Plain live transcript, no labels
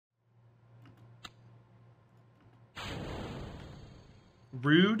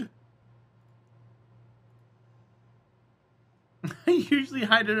Rude. I usually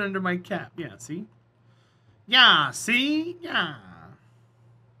hide it under my cap. Yeah, see? Yeah, see? Yeah.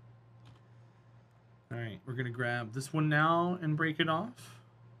 All right, we're going to grab this one now and break it off.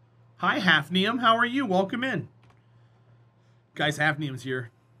 Hi, Hafnium. How are you? Welcome in. Guys, Hafnium's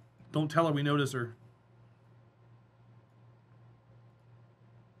here. Don't tell her we notice her.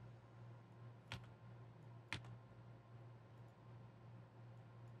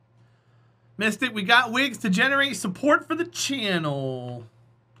 Mystic, we got wigs to generate support for the channel.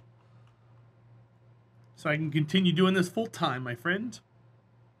 So I can continue doing this full time, my friend.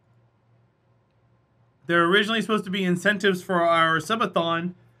 There were originally supposed to be incentives for our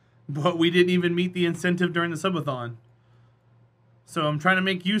subathon, but we didn't even meet the incentive during the subathon. So I'm trying to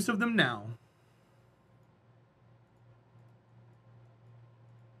make use of them now.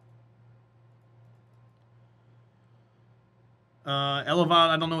 Elevod,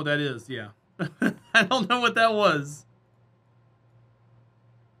 I don't know what that is. Yeah. I don't know what that was.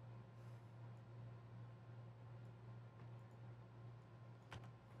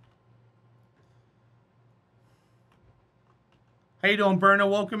 How you doing, Berna?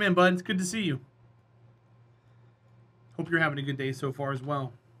 Welcome in, bud. It's good to see you. Hope you're having a good day so far as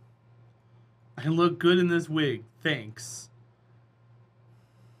well. I look good in this wig. Thanks.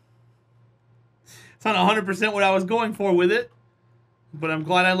 It's not 100% what I was going for with it, but I'm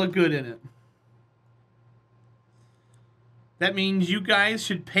glad I look good in it. That means you guys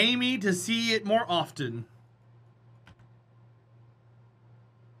should pay me to see it more often.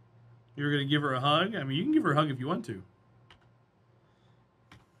 You're going to give her a hug? I mean, you can give her a hug if you want to.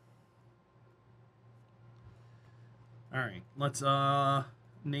 All right, let's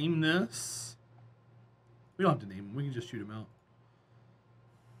name this. We don't have to name him. We can just shoot him out.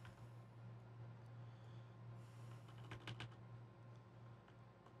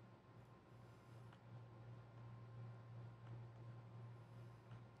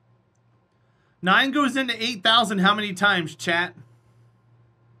 Nine goes into 8,000 how many times, chat?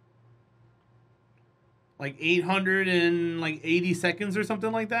 Like 880 seconds or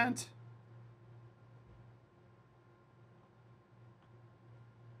something like that?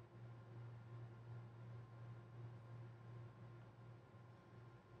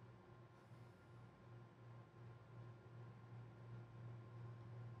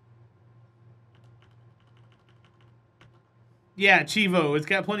 Yeah, Chivo. It's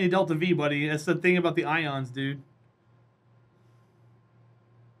got plenty of Delta V, buddy. That's the thing about the ions, dude.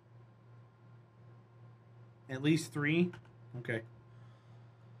 At least 3? Okay.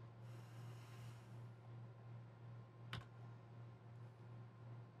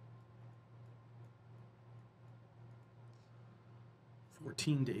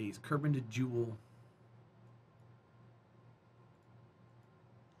 "14 days. Kerbal to Jewel."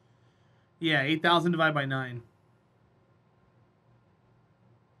 Yeah, 8,000 divided by 9.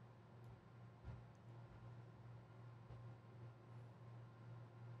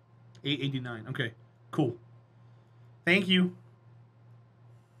 889. Okay, cool. Thank you.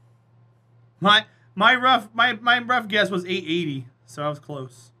 My rough guess was 880, so I was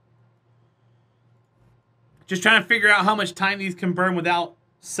close. Just trying to figure out how much time these can burn without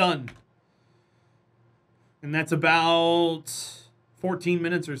sun. And that's about 14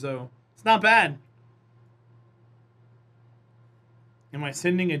 minutes or so. It's not bad. Am I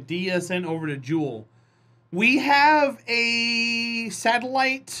sending a DSN over to Jewel? We have a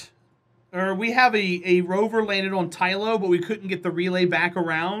satellite, or we have a rover landed on Tylo, but we couldn't get the relay back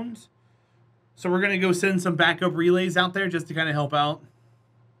around. So we're going to go send some backup relays out there just to kind of help out.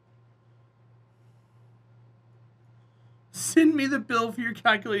 Send me the bill for your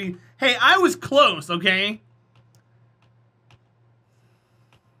calculating. Hey, I was close, okay?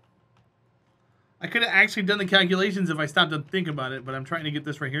 I could have actually done the calculations if I stopped to think about it, but I'm trying to get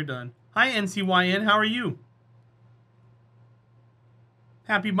this right here done. Hi, NCYN. How are you?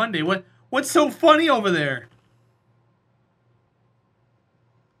 Happy Monday. What's so funny over there?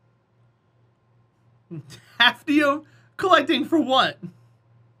 Hafnio collecting for what?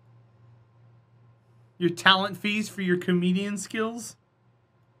 Your talent fees for your comedian skills?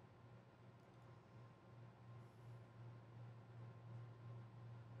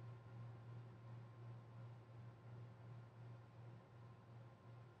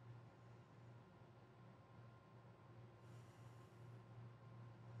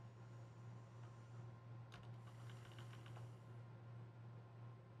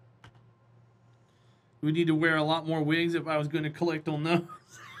 We need to wear a lot more wigs if I was going to collect on those.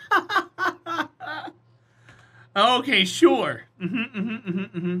 Okay, sure.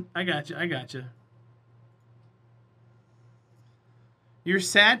 I got you. You're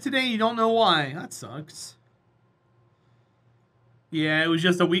sad today? You don't know why. That sucks. Yeah, it was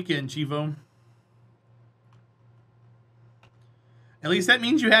just a weekend, Chivo. At least that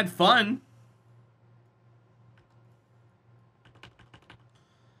means you had fun.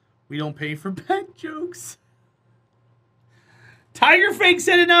 We don't pay for bad jokes. Tiger Fake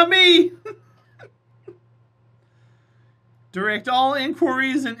said it, not me. Direct all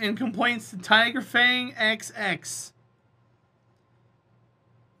inquiries and complaints to Tiger Fang XX.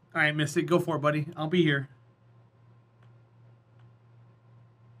 All right, Mystic, go for it, buddy. I'll be here.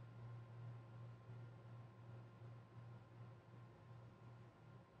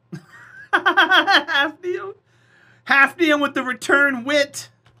 Hafnium with the return wit.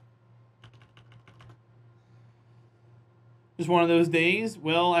 Just one of those days.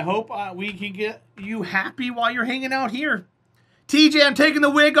 Well, I hope we can get you happy while you're hanging out here. TJ, I'm taking the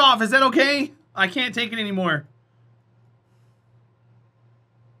wig off. Is that okay? I can't take it anymore.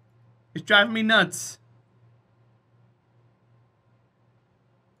 It's driving me nuts.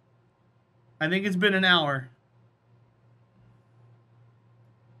 I think it's been an hour.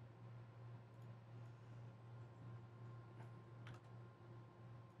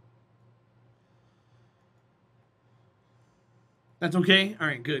 That's okay? All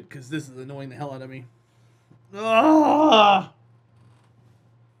right, good, because this is annoying the hell out of me. Ugh!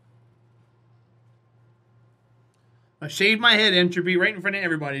 I shaved my head, Entropy, right in front of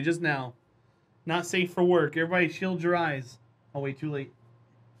everybody just now. Not safe for work. Everybody shield your eyes. Oh, wait, too late.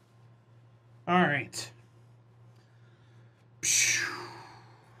 All right.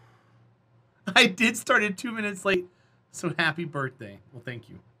 I did start it 2 minutes late, so happy birthday. Well, thank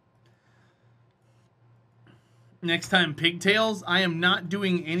you. Next time, pigtails. I am not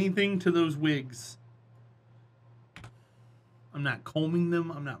doing anything to those wigs. I'm not combing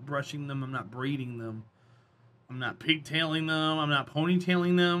them. I'm not brushing them. I'm not braiding them. I'm not pigtailing them. I'm not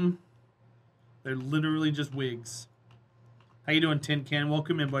ponytailing them. They're literally just wigs. How you doing, Tin Can?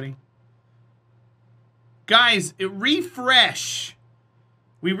 Welcome in, buddy. Guys, refresh.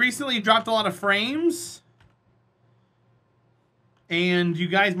 We recently dropped a lot of frames. And you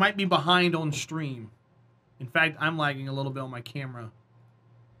guys might be behind on stream. In fact, I'm lagging a little bit on my camera.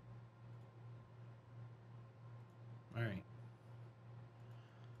 All right.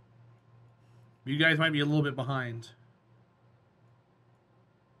 You guys might be a little bit behind.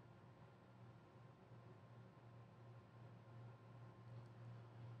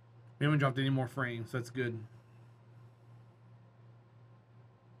 We haven't dropped any more frames. That's good.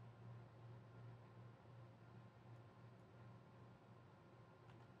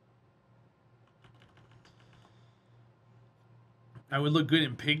 I would look good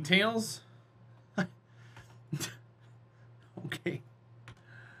in pigtails? Okay.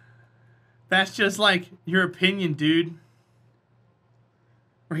 That's just like your opinion, dude.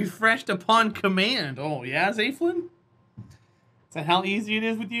 Refreshed upon command. Oh, yeah, Zaflin? Is that how easy it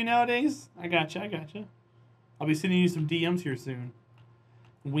is with you nowadays? I gotcha, I gotcha. I'll be sending you some DMs here soon.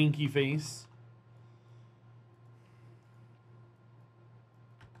 Winky face.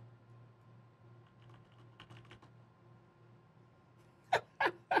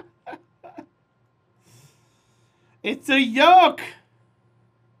 It's a yoke!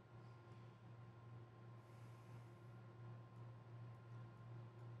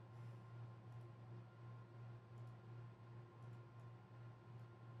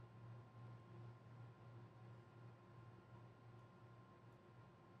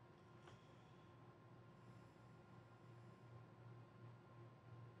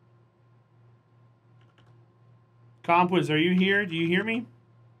 Compwas, are you here? Do you hear me?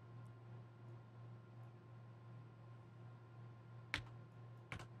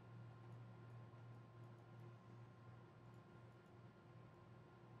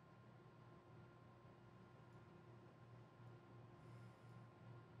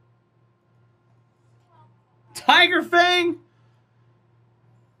 Tiger Fang!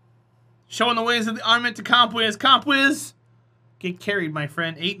 Showing the ways of the armament to Compwiz. Compwiz! Get carried, my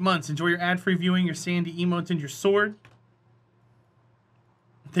friend. 8 months. Enjoy your ad-free viewing, your sandy emotes, and your sword.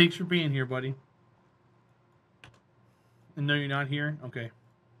 Thanks for being here, buddy. And no, you're not here? Okay.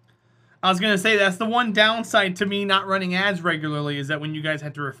 I was going to say, that's the one downside to me not running ads regularly, is that when you guys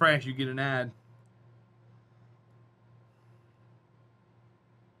have to refresh, you get an ad.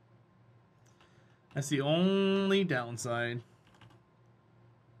 That's the only downside.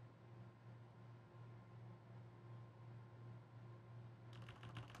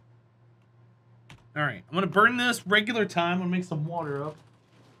 All right, I'm going to burn this regular time. I'm going to make some water up.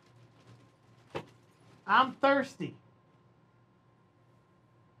 I'm thirsty.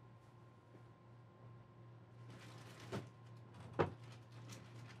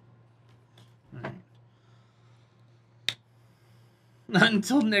 Not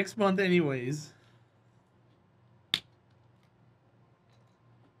until next month anyways.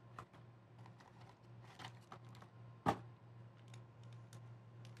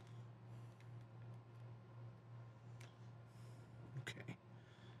 Okay.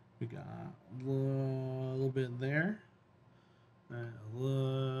 We got a little bit there. A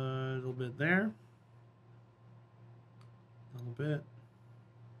little bit there. A little bit.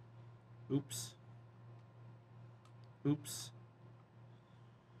 Oops. Oops.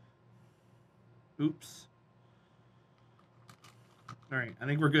 Oops. All right, I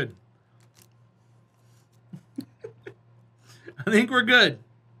think we're good. I think we're good.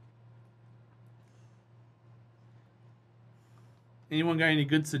 Anyone got any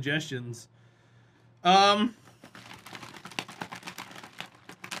good suggestions? Are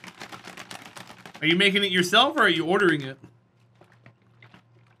you making it yourself or are you ordering it?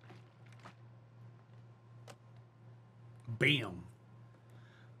 Bam.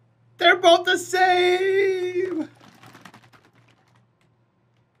 They're both the same.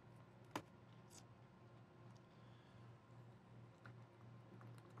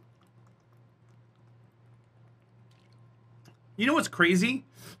 You know what's crazy?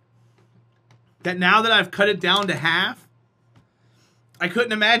 That now that I've cut it down to half, I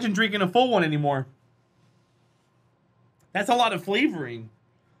couldn't imagine drinking a full one anymore. That's a lot of flavoring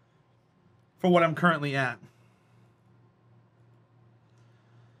for what I'm currently at.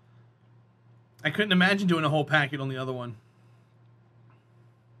 I couldn't imagine doing a whole packet on the other one.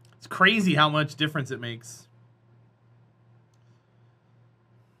 It's crazy how much difference it makes.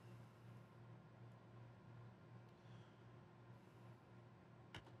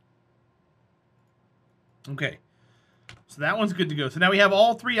 Okay. So that one's good to go. So now we have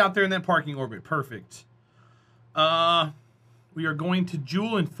all three out there in that parking orbit. Perfect. We are going to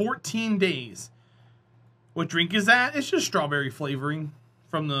Jewel in 14 days. What drink is that? It's just strawberry flavoring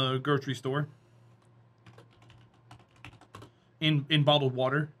from the grocery store. In bottled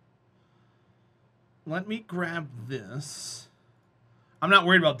water. Let me grab this. I'm not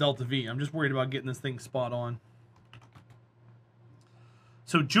worried about Delta V. I'm just worried about getting this thing spot on.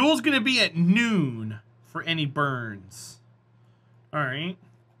 So Jewel's going to be at noon for any burns. All right.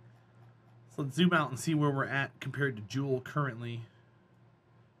 So let's zoom out and see where we're at compared to Jewel currently.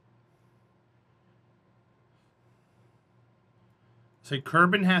 So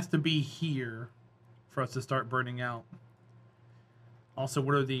Kerbal has to be here for us to start burning out. Also,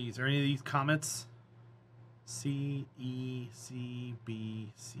 what are these? Are any of these comets? C, E, C,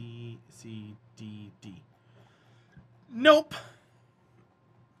 B, C, C, D, D. Nope.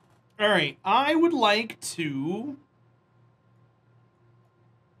 All right. I would like to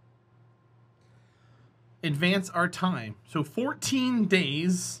advance our time. So 14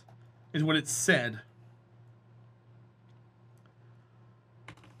 days is what it said.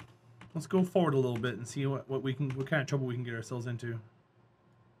 Let's go forward a little bit and see what kind of trouble we can get ourselves into.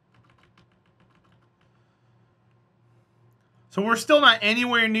 So we're still not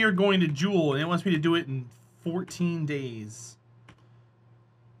anywhere near going to Jewel, and it wants me to do it in 14 days.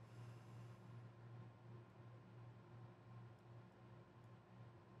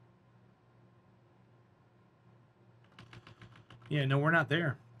 Yeah, no, we're not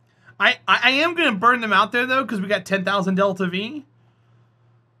there. I am going to burn them out there, though, because we got 10,000 Delta V.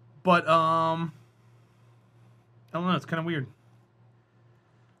 But, I don't know. It's kind of weird.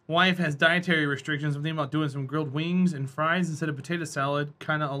 Wife has dietary restrictions. I'm thinking about doing some grilled wings and fries instead of potato salad,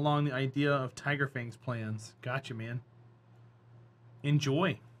 kind of along the idea of Tiger Fang's plans. Gotcha, man.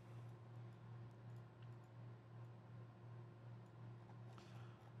 Enjoy.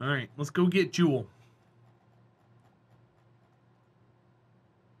 All right, let's go get Jewel.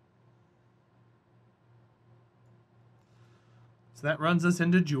 So that runs us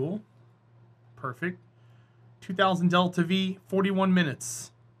into Jewel. Perfect. 2,000 Delta V, 41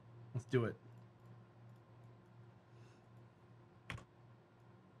 minutes. Let's do it.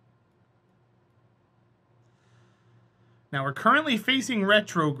 Now we're currently facing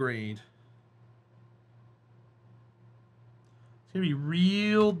retrograde. It's going to be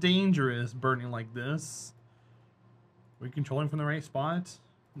real dangerous burning like this. Are we controlling from the right spot?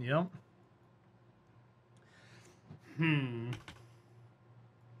 Yep.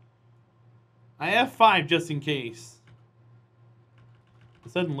 I have 5 just in case.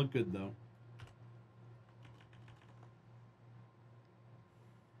 This doesn't look good, though.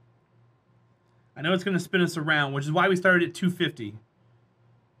 I know it's going to spin us around, which is why we started at 250.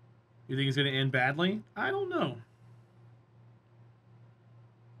 You think it's going to end badly? I don't know.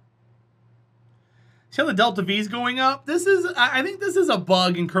 See how the Delta V is going up? This is, I think this is a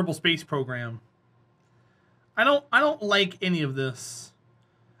bug in Kerbal Space Program. I don't like any of this.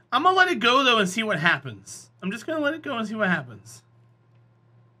 I'm gonna let it go though and see what happens. I'm just gonna let it go and see what happens.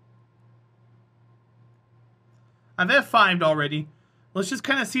 I've F5'd already. Let's just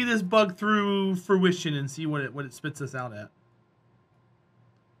kind of see this bug through fruition and see what it spits us out at.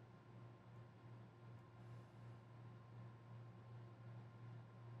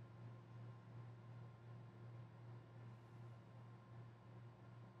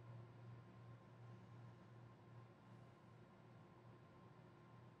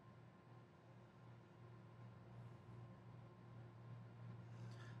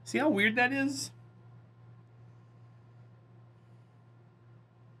 See how weird that is?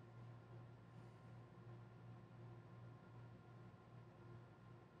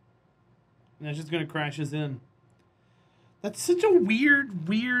 And it's just gonna crash us in. That's such a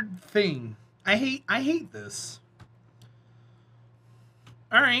weird thing. I hate this.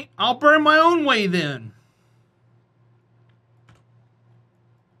 Alright, I'll burn my own way then.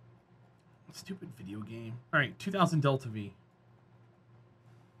 Stupid video game. Alright, 2000 Delta V.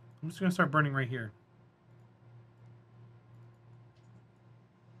 I'm just gonna start burning right here.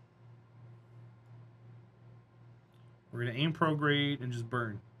 We're gonna aim prograde and just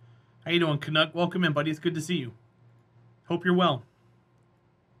burn. How you doing, Canuck? Welcome in, buddy. It's good to see you. Hope you're well.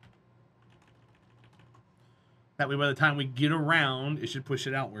 That way by the time we get around, it should push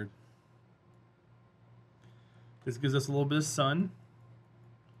it outward. This gives us a little bit of sun.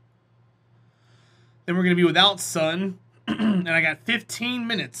 Then we're gonna be without sun. And I got 15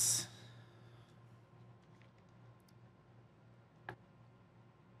 minutes.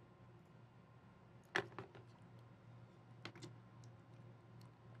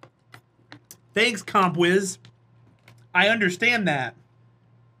 Thanks, CompWiz. I understand that.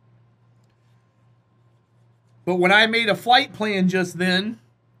 But when I made a flight plan just then,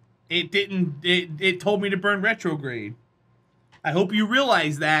 it told me to burn retrograde. I hope you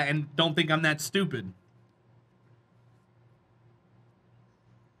realize that and don't think I'm that stupid.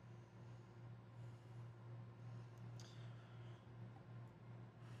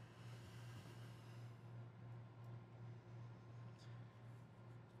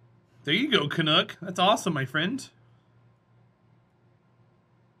 There you go, Canuck. That's awesome, my friend.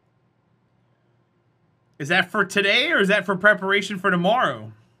 Is that for today or is that for preparation for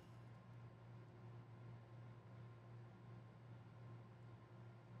tomorrow?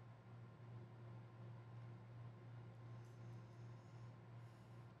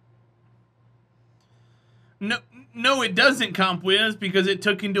 No, it doesn't, CompWiz, because it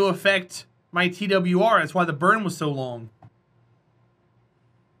took into effect my TWR. That's why the burn was so long.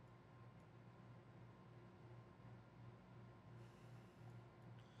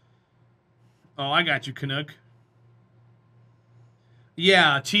 Oh, I got you, Canuck.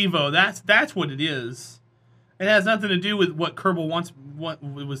 Yeah, Chivo, that's what it is. It has nothing to do with what Kerbal what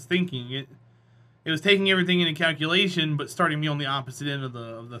it was thinking. It was taking everything into calculation, but starting me on the opposite end of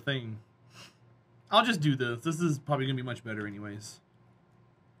the thing. I'll just do this. This is probably gonna be much better, anyways.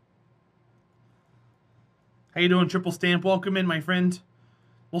 How you doing, Triple Stamp? Welcome in, my friend.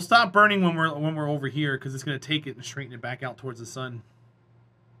 We'll stop burning when we're over here because it's gonna take it and straighten it back out towards the sun.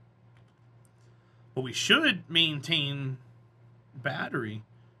 But we should maintain battery.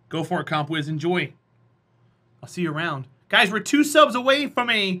 Go for it, CompWiz. Enjoy. I'll see you around. Guys, we're 2 subs away from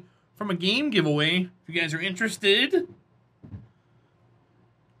a game giveaway. If you guys are interested.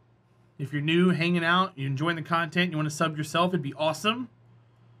 If you're new, hanging out, you're enjoying the content, you want to sub yourself, it'd be awesome.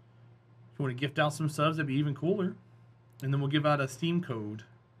 If you want to gift out some subs, that'd be even cooler. And then we'll give out a Steam code.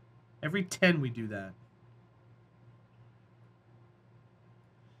 Every 10 we do that.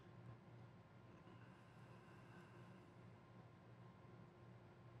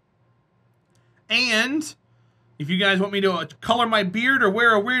 And if you guys want me to color my beard or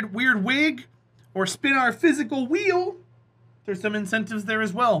wear a weird wig or spin our physical wheel, there's some incentives there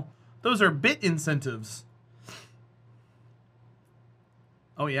as well. Those are bit incentives.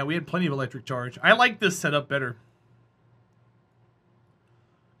 Oh yeah, we had plenty of electric charge. I like this setup better.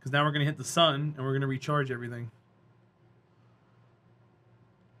 Because now we're going to hit the sun and we're going to recharge everything.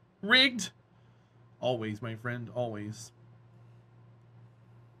 Rigged. Always, my friend, always.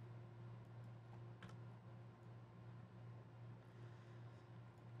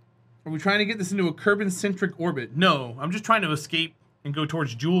 Are we trying to get this into a Kerbal-centric orbit? No, I'm just trying to escape and go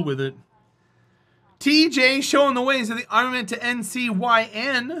towards Joule with it. TJ showing the ways of the armament to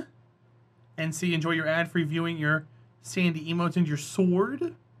NCYN. NC, enjoy your ad-free viewing, your Sandy emotes, and your sword.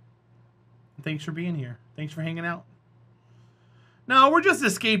 And thanks for being here. Thanks for hanging out. No, we're just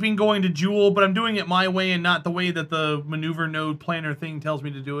escaping going to Joule, but I'm doing it my way and not the way that the maneuver node planner thing tells me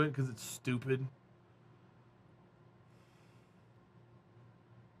to do it because it's stupid.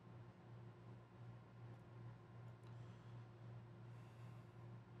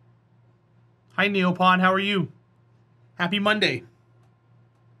 Hi, Neopod. How are you? Happy Monday.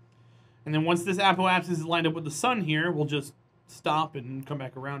 And then once this apoapsis is lined up with the sun here, we'll just stop and come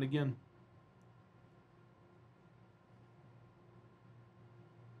back around again.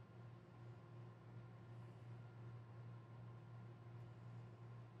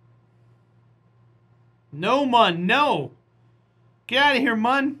 No, Mun. No. Get out of here,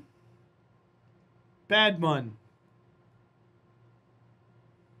 Mun. Bad Mun.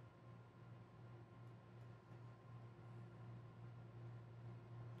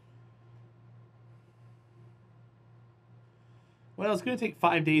 Well, it's going to take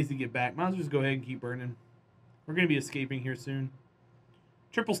 5 days to get back. Might as well just go ahead and keep burning. We're going to be escaping here soon.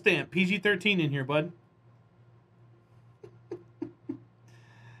 Triple stamp. PG-13 in here, bud.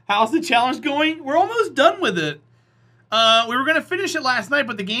 How's the challenge going? We're almost done with it. We were going to finish it last night,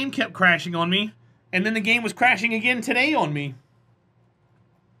 but the game kept crashing on me. And then the game was crashing again today on me.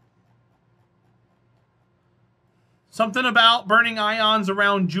 Something about burning ions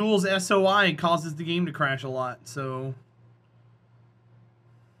around Joule's SOI causes the game to crash a lot, so...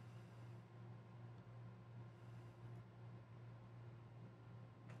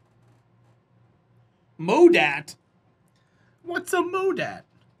 Modat? What's a Modat?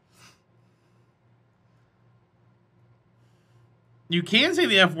 You can say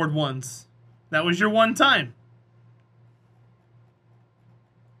the F word once. That was your one time.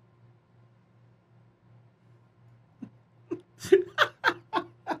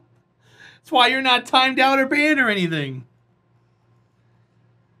 That's why you're not timed out or banned or anything.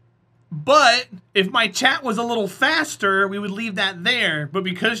 But if my chat was a little faster, we would leave that there. But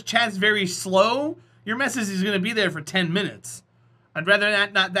because chat's very slow, your message is going to be there for 10 minutes. I'd rather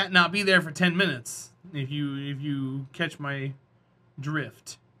that not be there for 10 minutes. If you catch my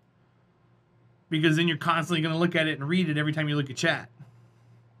drift. Because then you're constantly going to look at it and read it every time you look at chat.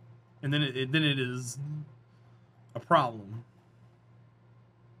 And then it is a problem.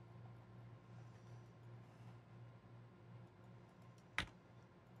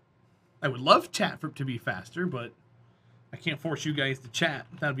 I would love chat for it to be faster, but I can't force you guys to chat.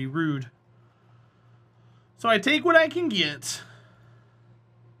 That would be rude. So I take what I can get.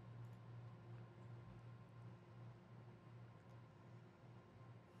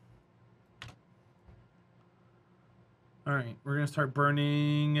 All right, we're going to start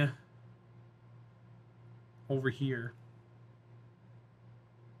burning over here.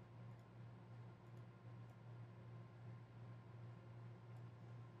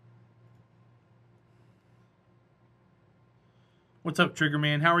 What's up, Trigger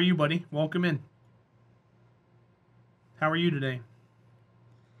Man? How are you, buddy? Welcome in. How are you today?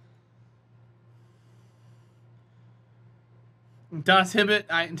 Das Hibbit,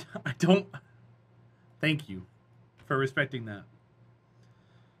 I don't... Thank you for respecting that.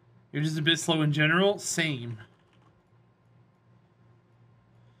 You're just a bit slow in general? Same.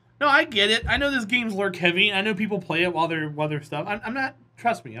 No, I get it. I know this game's lurk heavy. I know people play it while they're stuff. I'm not...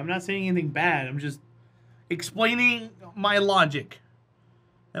 Trust me, I'm not saying anything bad. I'm just explaining my logic.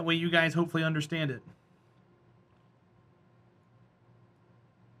 That way you guys hopefully understand it.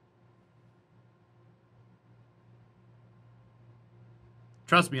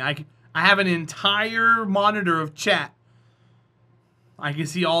 Trust me, I have an entire monitor of chat. I can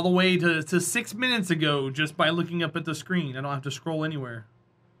see all the way to 6 minutes ago just by looking up at the screen. I don't have to scroll anywhere.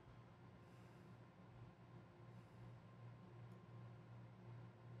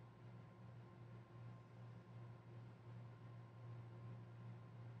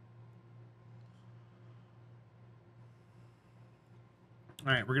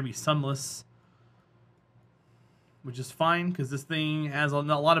 All right, we're going to be sunless, which is fine because this thing has a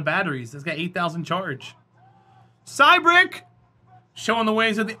lot of batteries. It's got 8,000 charge. Cybrick! Showing the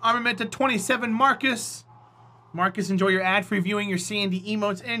ways of the armament to 27 Marcus. Marcus, enjoy your ad-free viewing, your C&D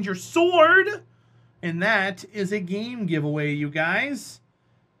emotes, and your sword. And that is a game giveaway, you guys.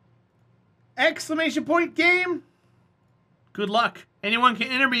 Exclamation point game. Good luck. Anyone can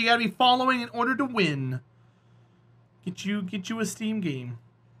enter, but you got to be following in order to win. Get you a Steam game.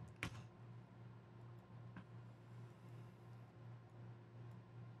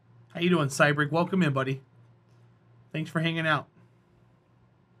 How you doing, Cybrick? Welcome in, buddy. Thanks for hanging out.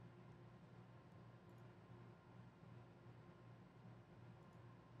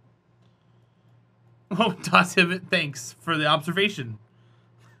 Oh, Das Hibbit, thanks for the observation.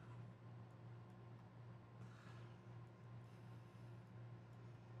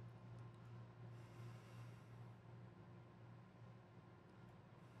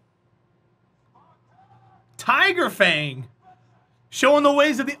 Tiger Fang! Showing the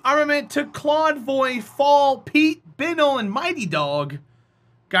ways of the armament to Claude Voy, Fall, Pete, Binnell, and Mighty Dog.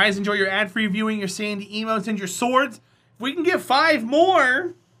 Guys, enjoy your ad-free viewing, your Sandy emotes, and your swords. If we can get 5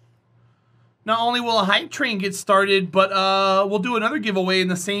 more, not only will a hype train get started, but we'll do another giveaway in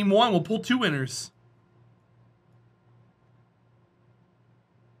the same one. We'll pull 2 winners.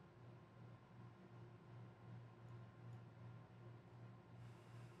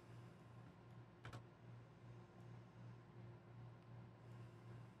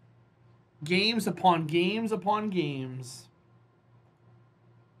 Games upon games upon games.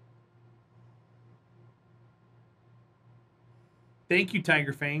 Thank you,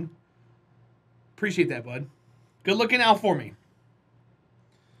 Tiger Fang. Appreciate that, bud. Good looking out for me.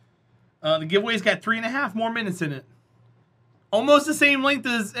 The giveaway's got 3.5 more minutes in it. Almost the same length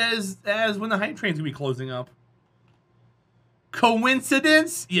as when the hype train's gonna be closing up.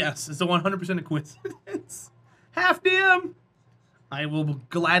 Coincidence? Yes, it's a 100% a coincidence. Half damn. I will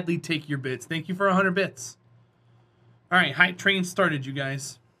gladly take your bits. Thank you for 100 bits. All right, hype train started, you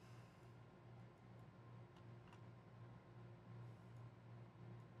guys.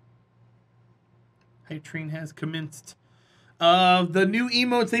 Hype train has commenced. The new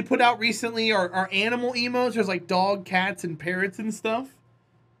emotes they put out recently are animal emotes. There's like dog, cats, and parrots and stuff.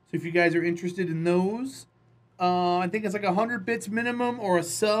 So if you guys are interested in those, I think it's like 100 bits minimum or a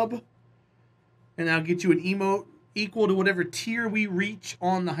sub. And I'll get you an emote equal to whatever tier we reach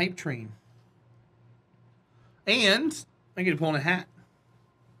on the hype train. And I get to pull in a hat.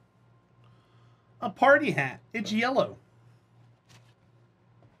 A party hat. It's yellow.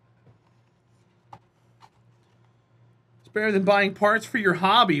 Better than buying parts for your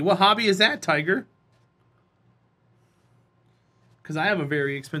hobby. What hobby is that, Tiger? Because I have a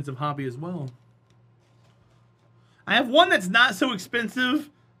very expensive hobby as well. I have one that's not so expensive,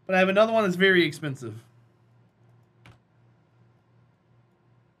 but I have another one that's very expensive.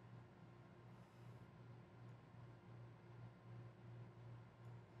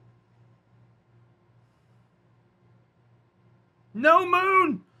 No,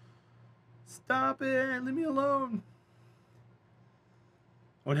 Moon! Stop it! Leave me alone.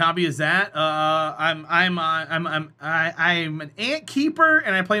 What hobby is that? I'm an ant keeper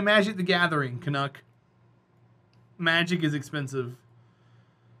and I play Magic the Gathering, Canuck. Magic is expensive.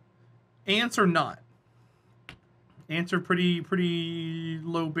 Ants are not. Ants are pretty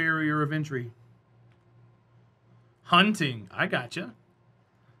low barrier of entry. Hunting, I gotcha.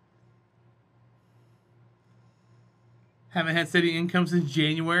 Haven't had steady income since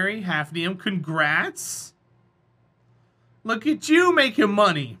January. Half DM, congrats. Look at you making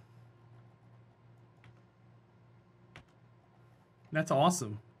money. That's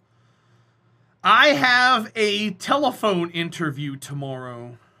awesome. I have a telephone interview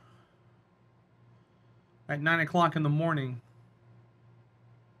tomorrow at 9 o'clock in the morning.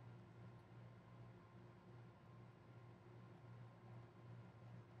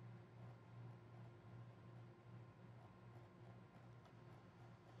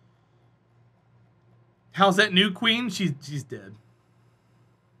 How's that new queen? She's dead.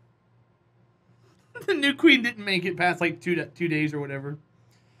 The new queen didn't make it past like two days or whatever.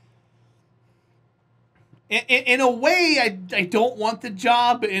 In a way, I don't want the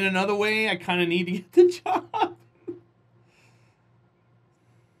job, but in another way, I kind of need to get the job.